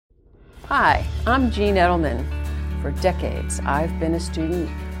Hi, I'm Jean Edelman. For decades, I've been a student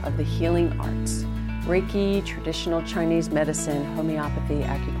of the healing arts: Reiki, traditional Chinese medicine, homeopathy,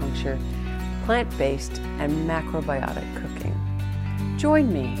 acupuncture, plant-based, and macrobiotic cooking.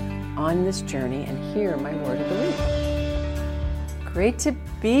 Join me on this journey and hear my word of the week. Great to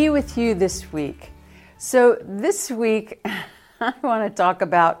be with you this week. So this week, I want to talk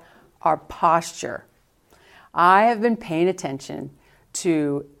about our posture. I have been paying attention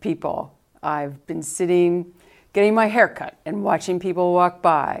to people. I've been sitting, getting my hair cut and watching people walk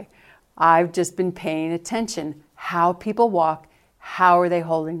by. I've just been paying attention how people walk, how are they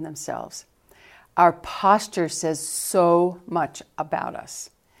holding themselves. Our posture says so much about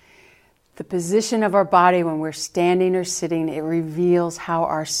us. The position of our body when we're standing or sitting, it reveals how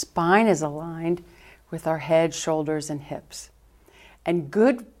our spine is aligned with our head, shoulders, and hips. And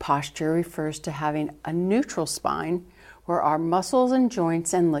good posture refers to having a neutral spine where our muscles and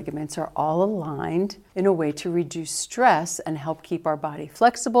joints and ligaments are all aligned in a way to reduce stress and help keep our body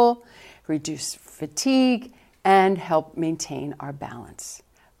flexible, reduce fatigue, and help maintain our balance.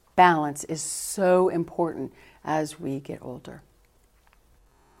 Balance is so important as we get older.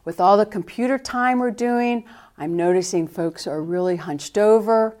 With all the computer time we're doing, I'm noticing folks are really hunched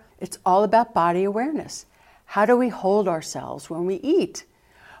over. It's all about body awareness. How do we hold ourselves when we eat?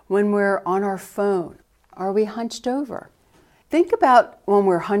 When we're on our phone? Are we hunched over? Think about when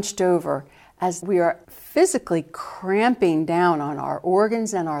we're hunched over as we are physically cramping down on our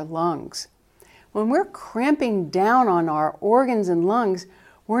organs and our lungs. When we're cramping down on our organs and lungs,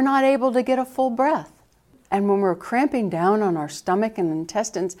 we're not able to get a full breath. And when we're cramping down on our stomach and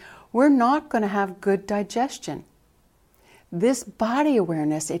intestines, we're not going to have good digestion. This body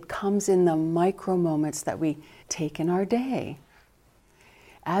awareness, it comes in the micro moments that we take in our day.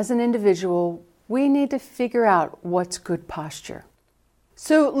 As an individual, we need to figure out what's good posture.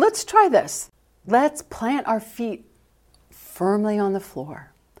 So let's try this. Let's plant our feet firmly on the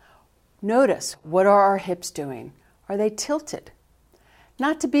floor. Notice, what are our hips doing? Are they tilted?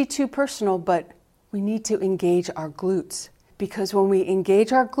 Not to be too personal, but we need to engage our glutes, because when we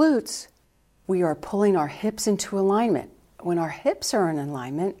engage our glutes, we are pulling our hips into alignment. When our hips are in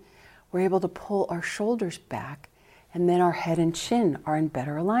alignment, we're able to pull our shoulders back, and then our head and chin are in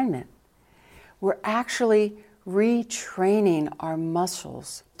better alignment. We're actually retraining our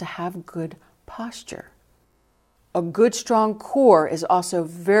muscles to have good posture. A good, strong core is also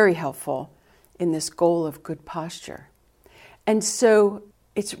very helpful in this goal of good posture. And so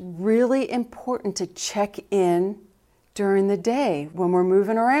it's really important to check in during the day when we're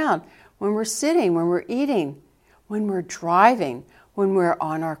moving around, when we're sitting, when we're eating, when we're driving, when we're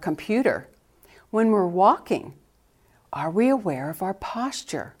on our computer, when we're walking. Are we aware of our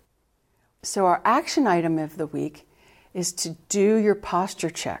posture? So our action item of the week is to do your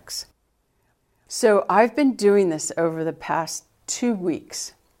posture checks. So I've been doing this over the past 2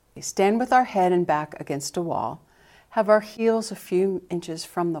 weeks. We stand with our head and back against a wall, have our heels a few inches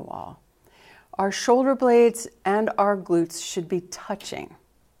from the wall. Our shoulder blades and our glutes should be touching.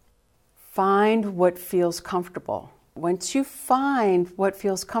 Find what feels comfortable. Once you find what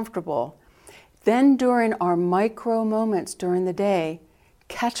feels comfortable, then during our micro moments during the day,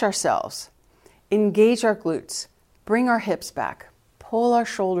 catch ourselves, engage our glutes, bring our hips back, pull our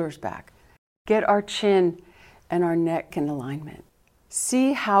shoulders back, get our chin and our neck in alignment.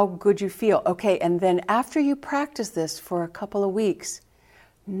 See how good you feel. Okay, and then after you practice this for a couple of weeks,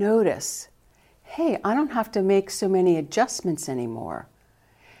 notice, hey, I don't have to make so many adjustments anymore.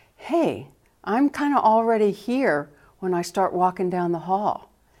 Hey, I'm kind of already here when I start walking down the hall.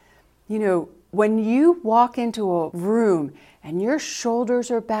 You know, when you walk into a room and your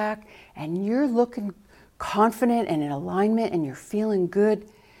shoulders are back and you're looking confident and in alignment and you're feeling good,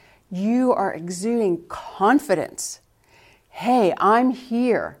 you are exuding confidence. Hey, I'm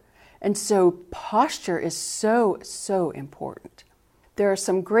here. And so posture is so, so important. There are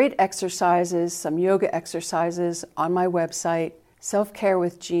some great exercises, some yoga exercises on my website,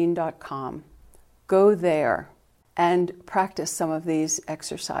 selfcarewithjean.com. Go there and practice some of these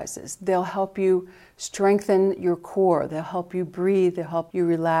exercises. They'll help you strengthen your core. They'll help you breathe. They'll help you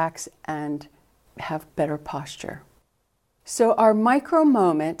relax and have better posture. So our micro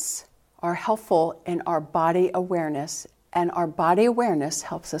moments are helpful in our body awareness, and our body awareness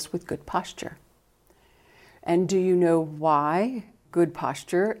helps us with good posture. And do you know why good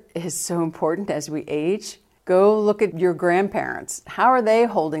posture is so important as we age? Go look at your grandparents. How are they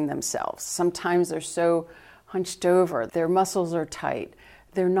holding themselves? Sometimes they're so hunched over, their muscles are tight,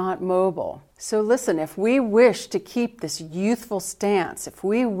 they're not mobile. So listen, if we wish to keep this youthful stance, if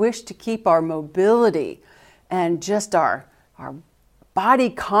we wish to keep our mobility and just our body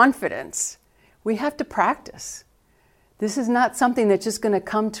confidence, we have to practice. This is not something that's just going to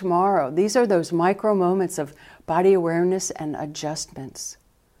come tomorrow. These are those micro moments of body awareness and adjustments.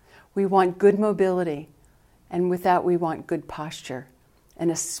 We want good mobility, and with that we want good posture,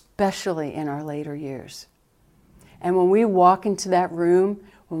 and especially in our later years. And when we walk into that room,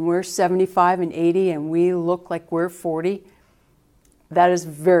 when we're 75 and 80 and we look like we're 40, that is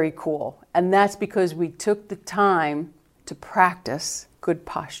very cool. And that's because we took the time to practice good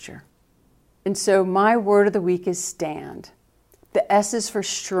posture. And so my word of the week is stand. The S is for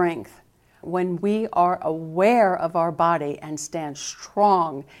strength. When we are aware of our body and stand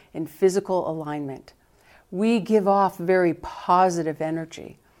strong in physical alignment, we give off very positive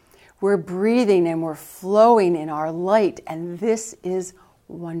energy. We're breathing and we're flowing in our light, and this is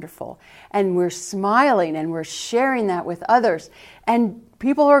wonderful. And we're smiling and we're sharing that with others. And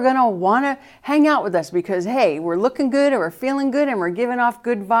people are going to want to hang out with us because, hey, we're looking good and we're feeling good and we're giving off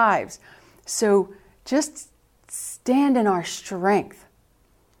good vibes. So just stand in our strength.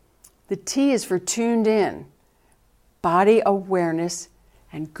 The T is for tuned in. Body awareness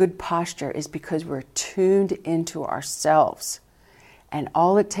and good posture is because we're tuned into ourselves. And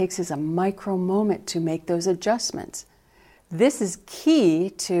all it takes is a micro moment to make those adjustments. This is key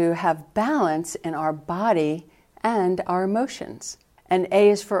to have balance in our body and our emotions. And A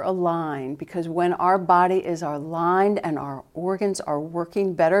is for align, because when our body is aligned and our organs are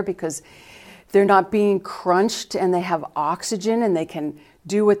working better because they're not being crunched and they have oxygen and they can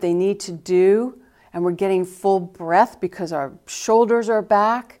do what they need to do, and we're getting full breath because our shoulders are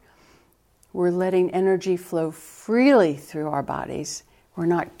back, we're letting energy flow freely through our bodies. We're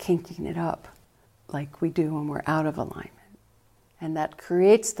not kinking it up like we do when we're out of alignment. And that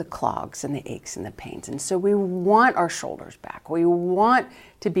creates the clogs and the aches and the pains. And so we want our shoulders back. We want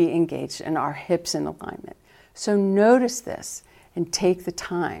to be engaged and our hips in alignment. So notice this and take the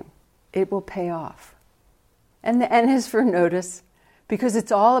time. It will pay off. And the N is for notice, because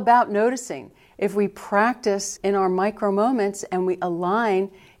it's all about noticing. If we practice in our micro moments and we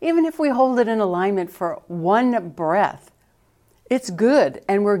align, even if we hold it in alignment for one breath, it's good.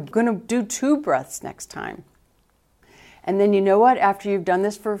 And we're going to do 2 breaths next time. And then you know what? After you've done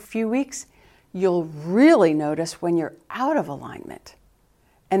this for a few weeks, you'll really notice when you're out of alignment.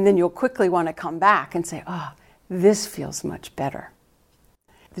 And then you'll quickly want to come back and say, oh, this feels much better.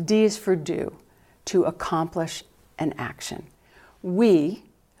 The D is for do, to accomplish an action. We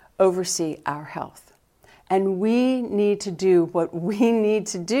oversee our health. And we need to do what we need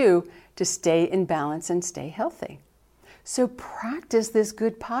to do to stay in balance and stay healthy. So practice this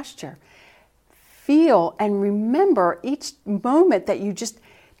good posture. Feel and remember each moment that you just,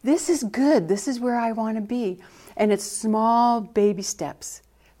 this is good, this is where I want to be. And it's small baby steps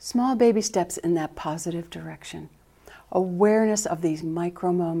in that positive direction. Awareness of these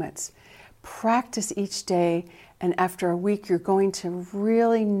micro moments. Practice each day, and after a week you're going to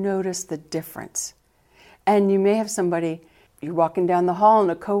really notice the difference. And you may have somebody, you're walking down the hall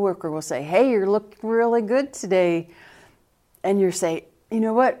and a coworker will say, hey, you're looking really good today. And you say, you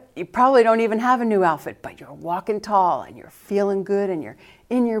know what, you probably don't even have a new outfit, but you're walking tall and you're feeling good and you're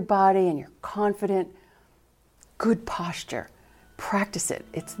in your body and you're confident. Good posture. Practice it.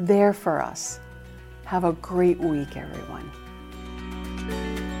 It's there for us. Have a great week, everyone.